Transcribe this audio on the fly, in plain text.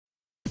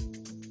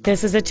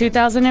This is a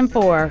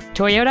 2004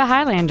 Toyota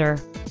Highlander.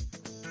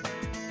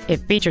 It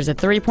features a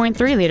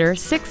 3.3-liter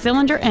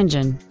six-cylinder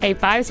engine, a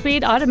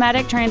 5-speed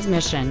automatic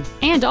transmission,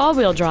 and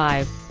all-wheel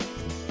drive.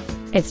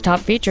 Its top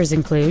features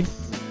include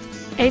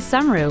a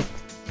sunroof,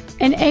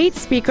 an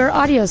 8-speaker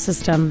audio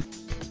system,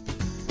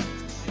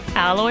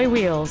 alloy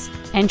wheels,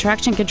 and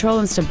traction control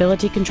and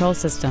stability control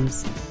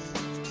systems.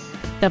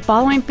 The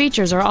following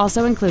features are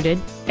also included: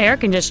 air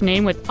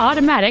conditioning with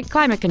automatic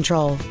climate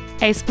control,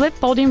 a split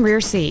folding rear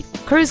seat,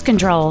 cruise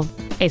control,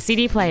 a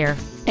CD player,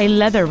 a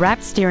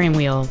leather-wrapped steering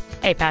wheel,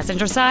 a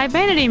passenger side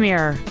vanity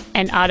mirror,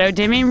 an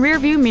auto-dimming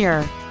rear-view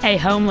mirror, a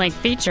home link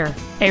feature,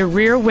 a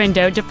rear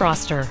window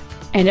defroster,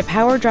 and a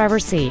power driver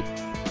seat.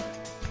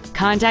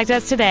 Contact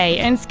us today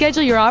and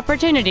schedule your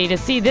opportunity to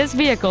see this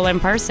vehicle in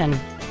person.